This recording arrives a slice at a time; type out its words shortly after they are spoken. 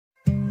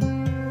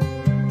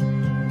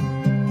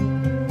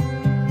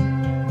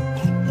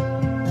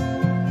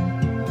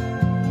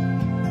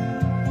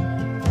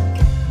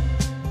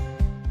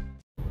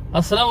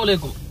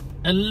Assalamualaikum.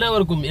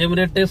 എല്ലാവർക്കും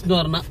എമിറേറ്റേഴ്സ് എന്ന്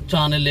പറഞ്ഞ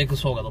ചാനലിലേക്ക്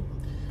സ്വാഗതം.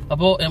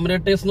 അപ്പോൾ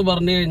എമിറേറ്റേഴ്സ് എന്ന്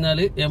പറഞ്ഞു കഴിഞ്ഞാൽ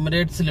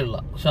എമിറേറ്റ്സിലുള്ള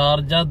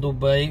Sharjah,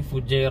 Dubai,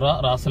 Fujairah,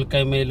 Ras al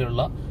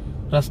ഖൈമയിലുള്ള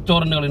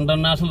റെസ്റ്റോറന്റുകൾ,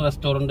 international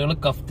റെസ്റ്റോറന്റുകൾ,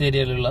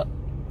 കഫ്തേരിയയിലുള്ള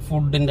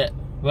ഫുഡിന്റെ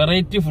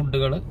വെറൈറ്റി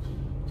ഫുഡുകൾ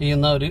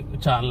ചെയ്യുന്ന ഒരു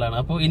ചാനലാണ്.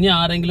 അപ്പോൾ ഇനി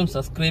ആരെങ്കിലും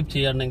സബ്സ്ക്രൈബ്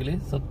ചെയ്യാണ്ടെങ്കിൽ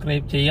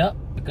സബ്സ്ക്രൈബ്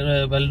ചെയ്യുക,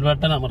 ബെൽ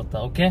ബട്ടൺ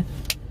അമർത്തുക. ഓക്കെ.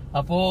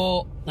 അപ്പോൾ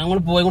ഞങ്ങൾ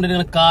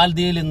പോയിക്കൊണ്ടിരിക്കുന്ന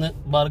കാൽദിയയിൽ ഇന്ന്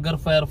ബർഗർ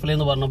ഫയർഫ്ലൈ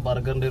എന്ന് പറഞ്ഞ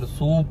ബർഗറിന്റെ ഒരു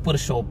സൂപ്പർ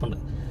ഷോപ്പ് ഉണ്ട്.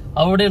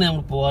 അവിടെയാണ്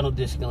നമ്മൾ പോകാൻ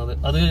ഉദ്ദേശിക്കുന്നത്.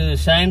 അത്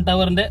ഷൈൻ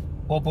ടവറിന്റെ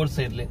ഓപ്പോസിറ്റ്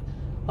സൈഡില്.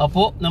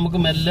 അപ്പോൾ നമുക്ക്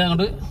മെല്ലെ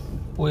അങ്ങോട്ട്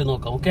പോയി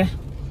നോക്കാം. ഓക്കെ,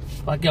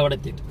 ബാക്കി അവിടെ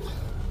എത്തിയിട്ട്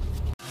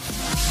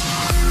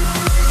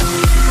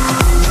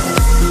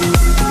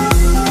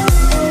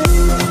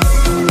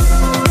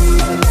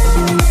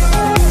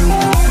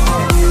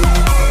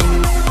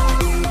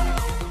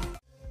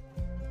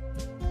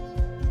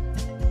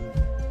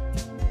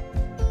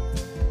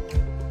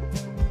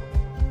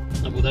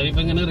അബുദാബി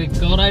ഇപ്പൊ ഇങ്ങനെ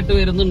റിക്കവർ ആയിട്ട്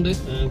വരുന്നുണ്ട്.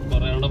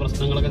 കുറെ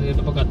പ്രശ്നങ്ങളൊക്കെ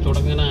ചെയ്തിട്ട് കച്ചവടം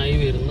ഇങ്ങനെ ആയി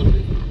വരുന്നുണ്ട്.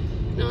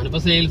 ഞാനിപ്പോ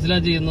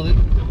സെയിൽസിലാണ് ചെയ്യുന്നത്.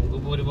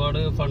 നമുക്കിപ്പോ ഒരുപാട്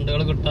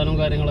ഫണ്ടുകൾ കിട്ടാനും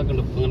കാര്യങ്ങളൊക്കെ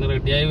ഉണ്ട്. ഇപ്പൊ ഇങ്ങനെ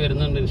റെഡിയായി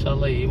വരുന്നുണ്ട്.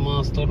 ഇൻഷാല്ലാ ഈ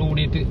മാസത്തോട്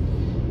കൂടിയിട്ട്,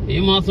 ഈ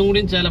മാസം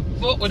കൂടിയും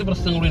ചിലപ്പോ ഒരു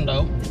പ്രശ്നം കൂടി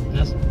ഉണ്ടാവും.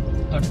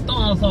 അടുത്ത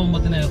മാസം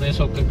ആകുമ്പോഴത്തേന്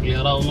ഏകദേശം ഒക്കെ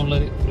ക്ലിയർ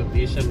ആവുന്നുള്ളൊരു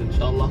പ്രതീക്ഷ ഉണ്ട്.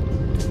 ഇൻഷാല്ലാ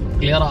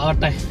ക്ലിയർ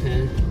ആകട്ടെ.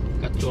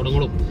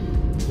 കച്ചവടങ്ങളും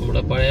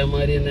നമ്മുടെ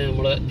പഴയമാതിരി തന്നെ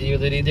നമ്മളെ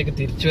ജീവിത രീതിയൊക്കെ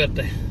തിരിച്ചു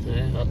വരട്ടെ.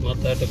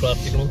 ആത്മാർത്ഥമായിട്ട്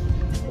പ്രാർത്ഥിക്കണം.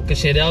 ഒക്കെ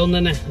ശരിയാവും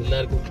തന്നെ.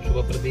 എല്ലാവർക്കും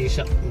ശുഭപ്രതീക്ഷ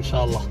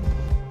ഇൻഷാല്ലാ.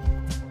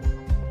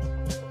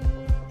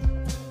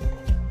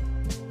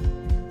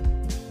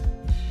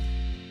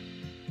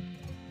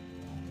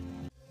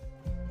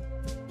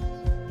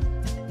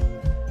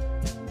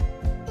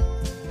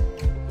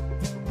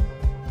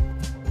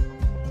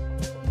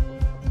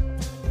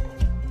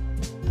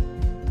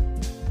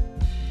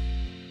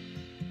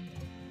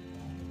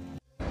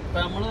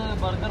 നമ്മള്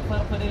ബർഗർ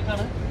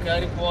ഫയർഫ്ലൈക്കാണ്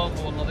കയറി പോകാൻ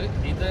പോകുന്നത്.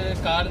 ഇത്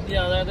കാലത്തി,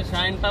 അതായത്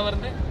ഷൈൻ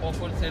ടവറിന്റെ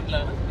ഓപ്പോസിറ്റ്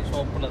സൈഡിലാണ് ഈ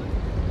ഷോപ്പുള്ളത്.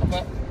 അപ്പൊ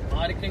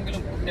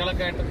ആർക്കെങ്കിലും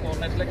കുട്ടികളൊക്കെ ആയിട്ട്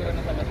ഫോർണേഷനിലൊക്കെ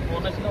വരുന്ന സമയത്ത്,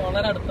 ഫോർണേഷനിൽ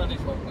വളരെ അടുത്താണ് ഈ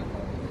ഷോപ്പ്.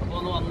 അപ്പൊ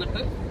ഒന്ന്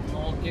വന്നിട്ട്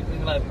നോക്കിയിട്ട്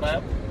നിങ്ങളുടെ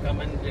അഭിപ്രായം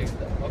കമന്റ്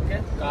ചെയ്യുക. Okay,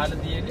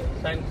 കാലത്തിയിൽ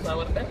Shine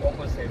ടവറിന്റെ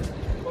opposite side.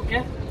 Okay,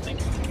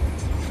 thank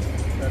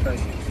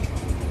you.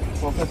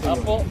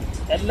 അപ്പോ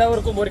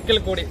എല്ലാവർക്കും ഒരിക്കൽ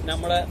കൂടി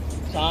നമ്മുടെ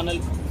ചാനൽ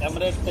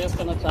എമിറേറ്റ്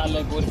ടേസ്റ്റ് എന്ന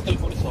ചാനലിലേക്ക് ഒരിക്കൽ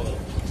കൂടി സ്വാഗതം.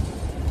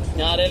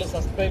 ഞാനേലും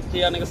സബ്സ്ക്രൈബ്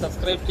ചെയ്യുകയാണെങ്കിൽ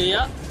സബ്സ്ക്രൈബ്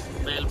ചെയ്യുക,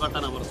 ബെൽ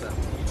ബട്ടൺ അമർത്തുക.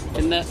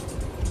 പിന്നെ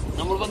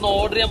നമ്മളിപ്പോൾ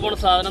ഓർഡർ ചെയ്യാൻ പോകുന്ന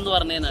സാധനം എന്ന്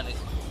പറഞ്ഞു കഴിഞ്ഞാൽ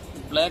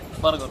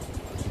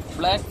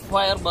ബ്ലാക്ക്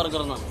ഫയർ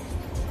ബർഗർ എന്നാണ്.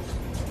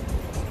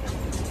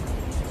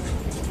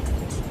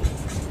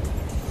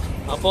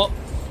 അപ്പോൾ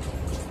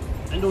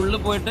അതിൻ്റെ ഉള്ളിൽ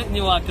പോയിട്ട്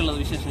ഇനി ബാക്കിയുള്ളത്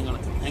വിശേഷങ്ങൾ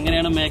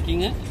എങ്ങനെയാണ്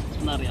മേക്കിംഗ്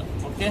എന്നറിയാം.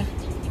 ഓക്കെ,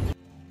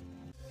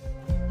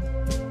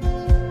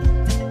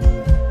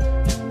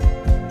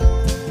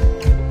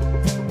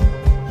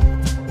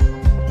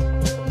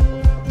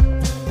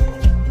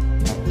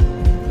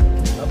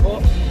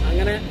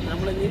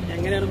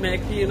 എങ്ങനെയാണ്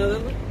മേക്ക് ചെയ്യുന്നത്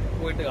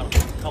പോയിട്ട് കാണാം.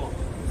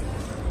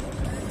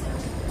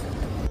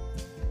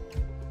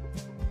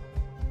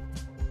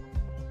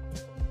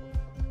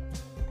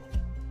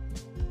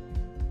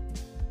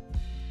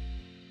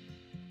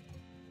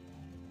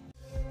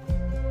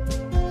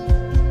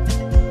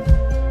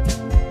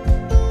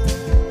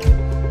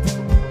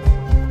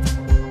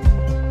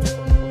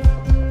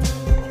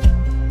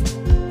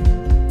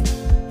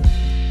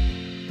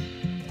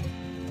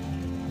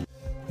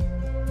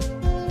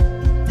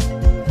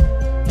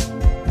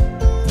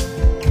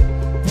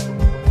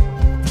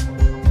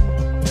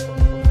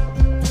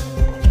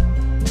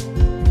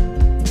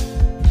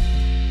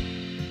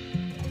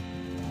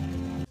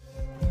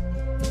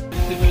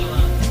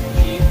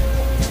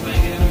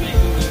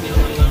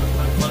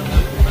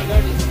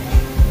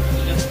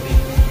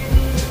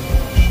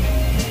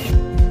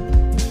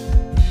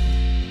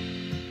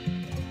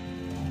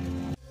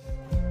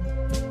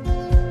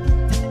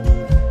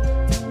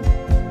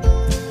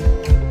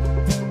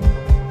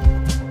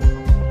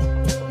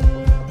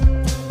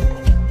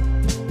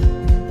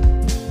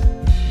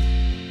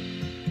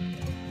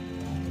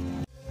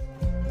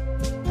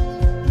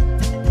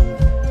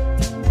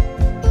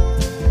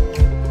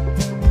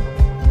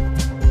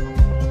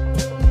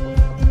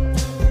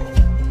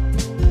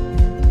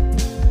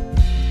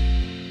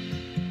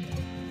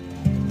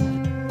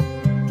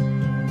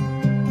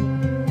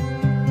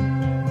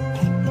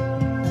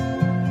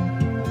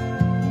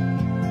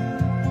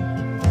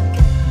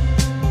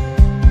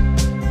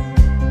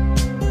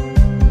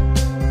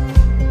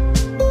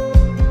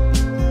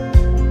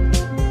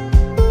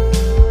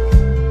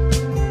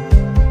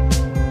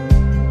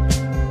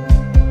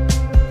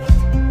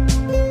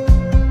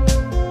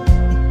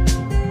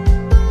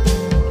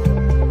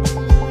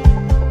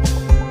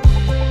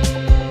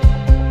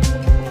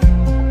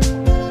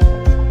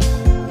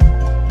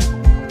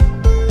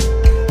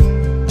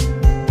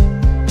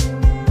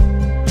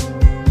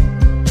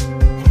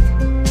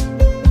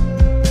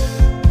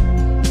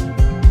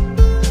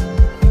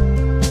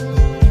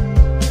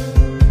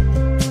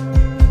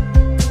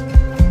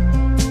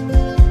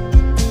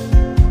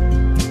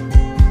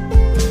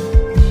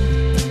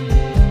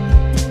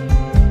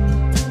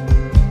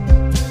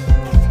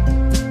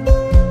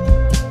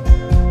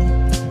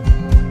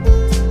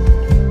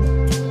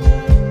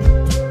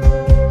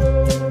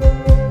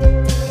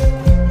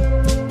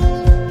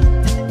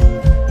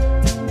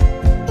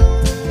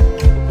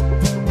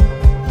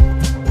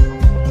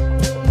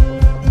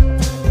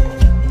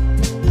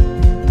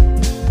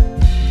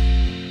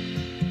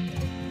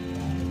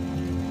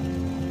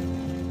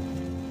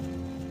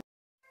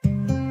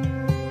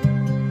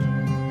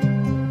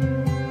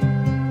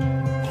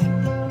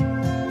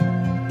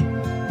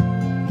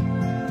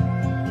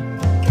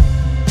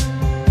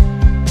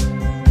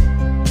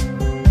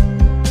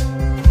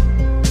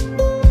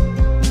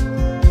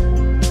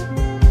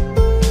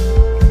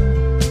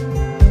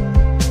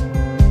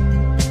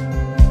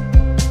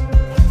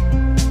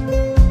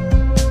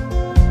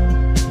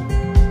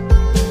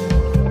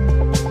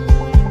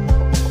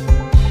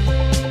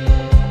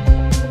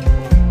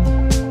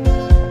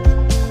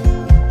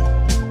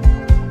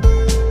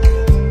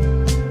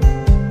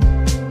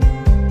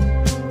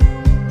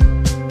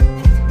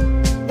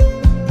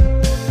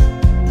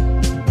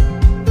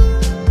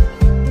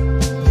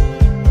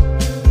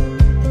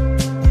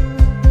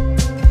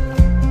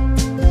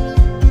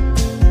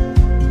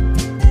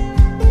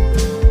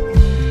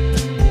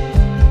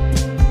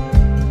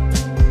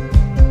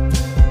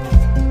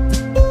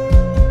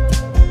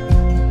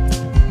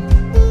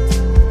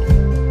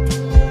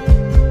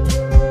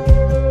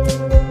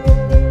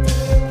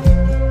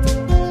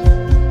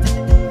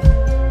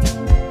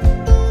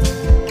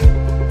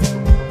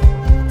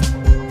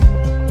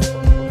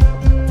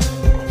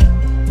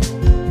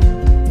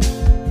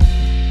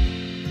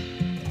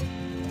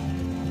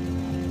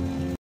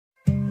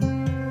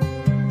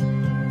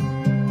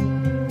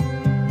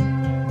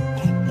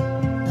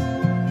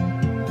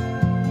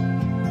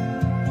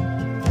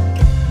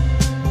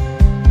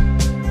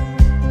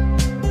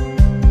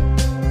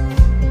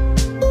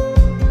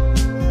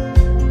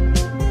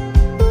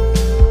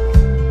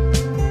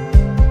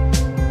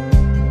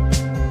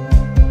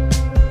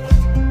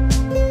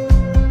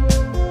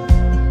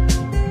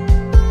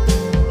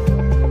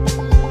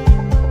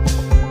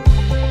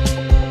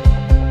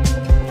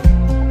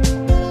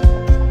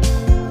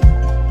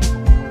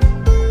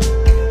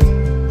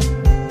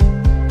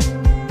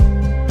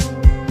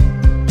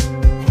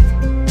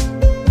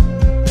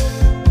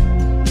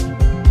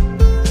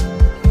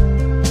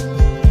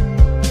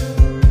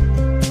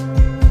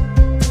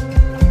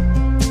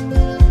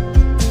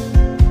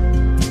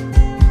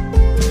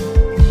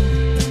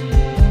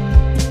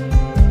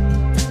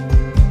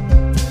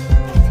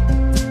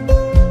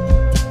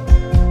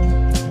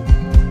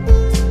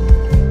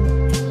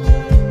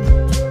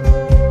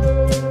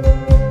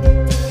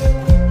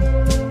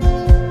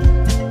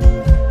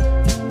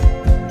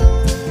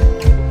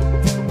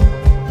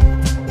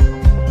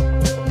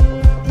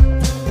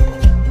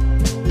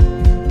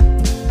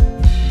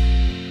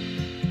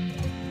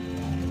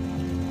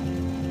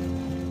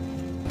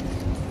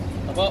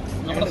 അപ്പോൾ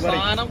നമ്മുടെ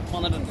സാധനം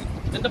വന്നിട്ടുണ്ട്.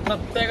 ഇതിന്റെ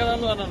പ്രത്യേകത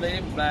എന്ന് പറഞ്ഞാൽ ഈ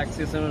ബ്ലാക്ക്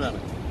സീസണിലാണ്.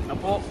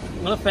 അപ്പോൾ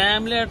നിങ്ങൾ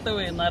ഫാമിലി ആയിട്ട്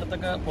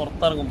വൈകുന്നേരത്തൊക്കെ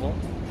പുറത്തിറങ്ങുമ്പോൾ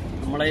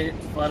നമ്മളെ ഈ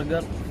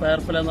ബർഗർ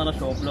ഫയർഫ്ലൈ എന്ന് പറഞ്ഞ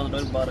ഷോപ്പിൽ വന്നിട്ട്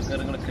ഒരു ബർഗർ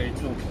നിങ്ങൾ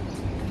കഴിച്ചു നോക്കും.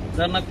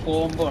 ഇതന്നെ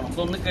കോംബോ ആണ്.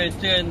 ഇതൊന്ന്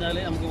കഴിച്ചു കഴിഞ്ഞാൽ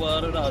നമുക്ക്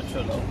വേറൊരു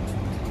ആവശ്യമുണ്ടാവും.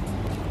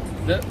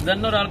 ഇത്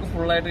തന്നെ ഒരാൾക്ക്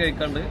ഫുള്ളായിട്ട്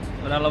കഴിക്കാണ്ട്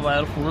ഒരാളുടെ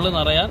വയർ ഫുള്ള്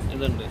നിറയാൻ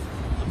ഇതുണ്ട്.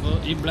 അപ്പോൾ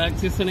ഈ ബ്ലാക്ക്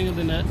സീസണിങ്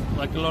ഇതിന്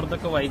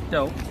ബാക്കിയുള്ളവർക്കൊക്കെ വൈറ്റ്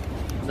ആവും.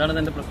 ഇതാണ്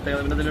ഇതിൻ്റെ പ്രത്യേകത.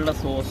 പിന്നെ ഇതിലുള്ള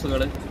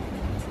സോസുകൾ,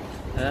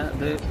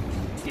 ഇത്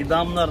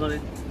ഇതാം എന്ന് പറഞ്ഞത്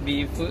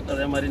ബീഫ്,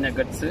 അതേമാതിരി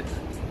നഗറ്റ്സ്,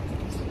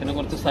 പിന്നെ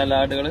കുറച്ച്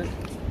സലാഡുകൾ.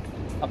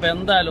 അപ്പോൾ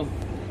എന്തായാലും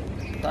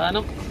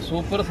സാധനം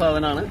സൂപ്പർ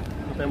സാധനമാണ്.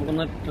 അപ്പോൾ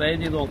നമുക്കൊന്ന് ട്രൈ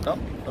ചെയ്ത് നോക്കാം.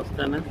 ഫസ്റ്റ്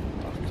തന്നെ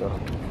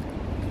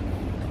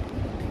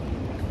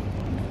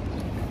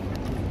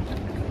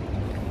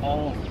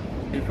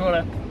ടിഷ്യൂ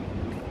അവിടെ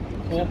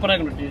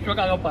സൂപ്പറായിട്ടുണ്ട്. ടിഷ്യൂ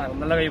ഒക്കെ ആകെ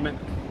പറന്നല്ല കഴിയുമ്പോൾ.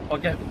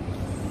 ഓക്കെ.